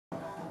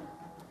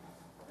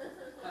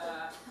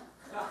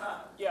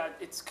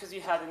it's because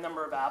you had a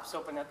number of apps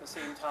open at the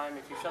same time.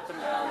 If you shut them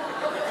down,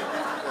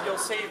 you'll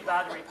save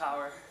battery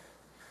power.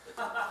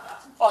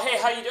 Oh, hey,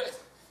 how you doing?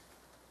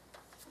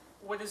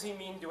 What does he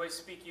mean, do I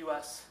speak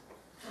US?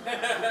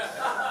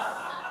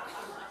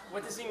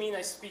 What does he mean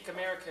I speak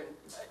American?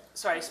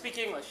 Sorry, I speak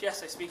English.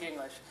 Yes, I speak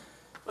English.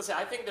 Listen,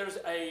 I think there's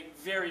a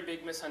very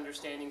big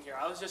misunderstanding here.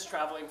 I was just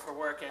traveling for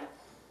work and,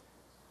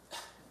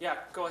 yeah,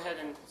 go ahead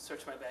and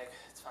search my bag.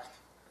 It's fine.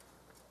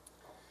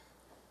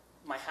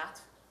 My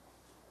hat?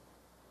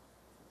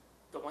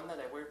 The one that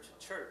I wear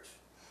to church.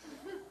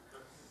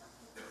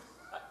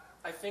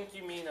 I think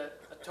you mean a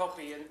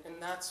topi,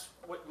 and that's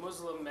what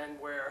Muslim men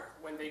wear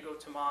when they go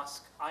to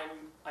mosque.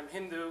 I'm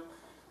Hindu.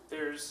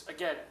 There's,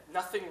 again,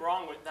 nothing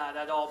wrong with that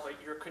at all, but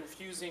you're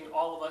confusing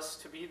all of us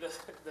to be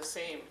the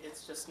same.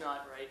 It's just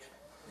not right.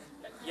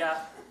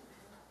 Yeah,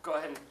 go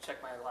ahead and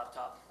check my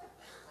laptop.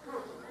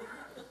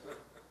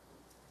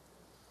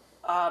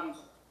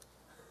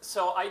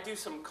 So I do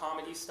some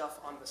comedy stuff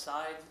on the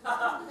side.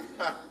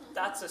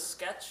 That's a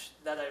sketch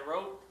that I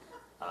wrote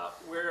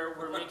where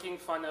we're making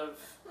fun of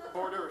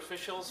border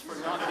officials for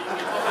not being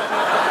able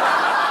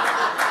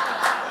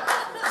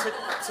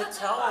to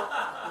tell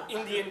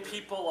Indian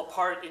people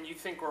apart, and you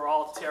think we're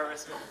all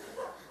terrorists.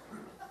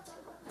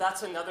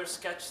 That's another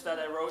sketch that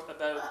I wrote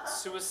about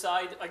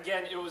suicide.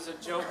 Again, it was a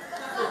joke.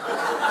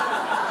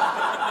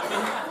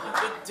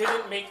 It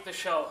didn't make the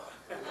show.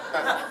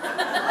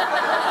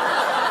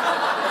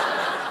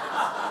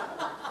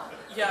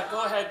 Yeah,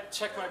 go ahead,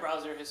 check my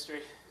browser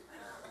history.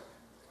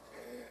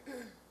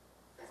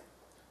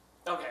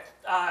 Okay,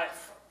 I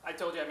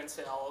told you I'm in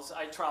sales.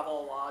 I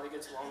travel a lot, it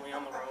gets lonely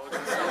on the road.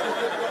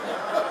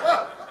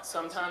 And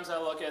sometimes I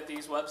look at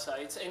these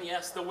websites, and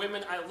yes, the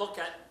women I look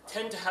at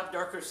tend to have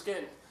darker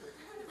skin.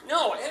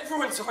 No,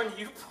 everyone's on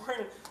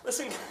YouPorn.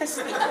 Listen, guys,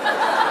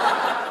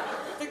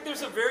 I think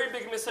there's a very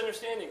big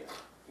misunderstanding.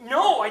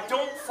 No, I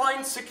don't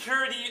find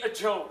security a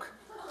joke.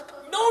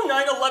 No,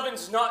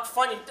 9/11's not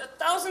funny.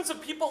 Thousands of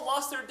people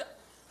lost their...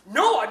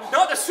 No, I'm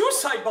not a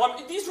suicide bomb.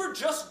 These were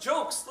just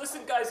jokes.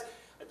 Listen, guys,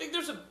 I think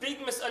there's a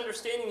big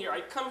misunderstanding here.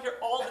 I come here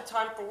all the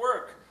time for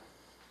work.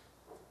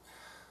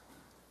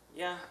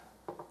 Yeah,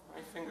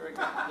 my finger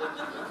again.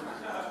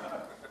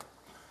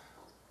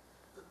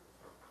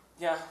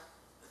 Yeah.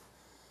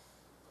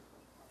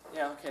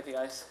 Yeah, okay, the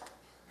ice.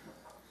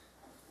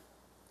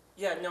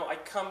 Yeah, no, I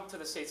come to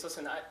the States.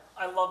 Listen,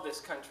 I love this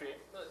country.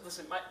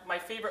 Listen, my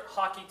favorite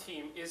hockey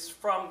team is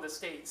from the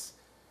States.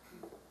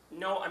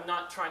 No, I'm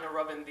not trying to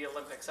rub in the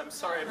Olympics. I'm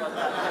sorry about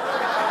that.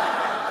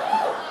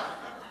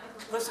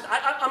 Listen,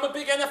 I'm a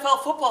big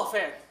NFL football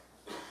fan.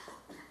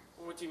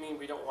 What do you mean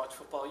we don't watch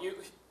football?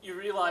 You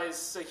realize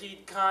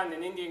Saheed Khan,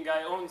 an Indian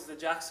guy, owns the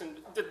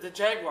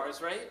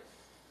Jaguars, right?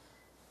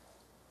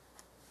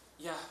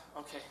 Yeah,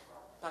 okay.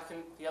 Back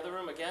in the other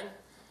room again?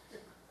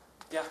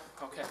 Yeah,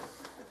 okay.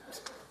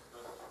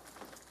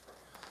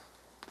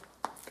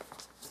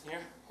 Here?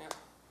 Yeah.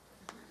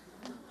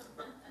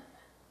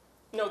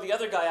 No, the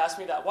other guy asked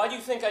me that. Why do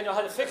you think I know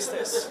how to fix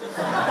this?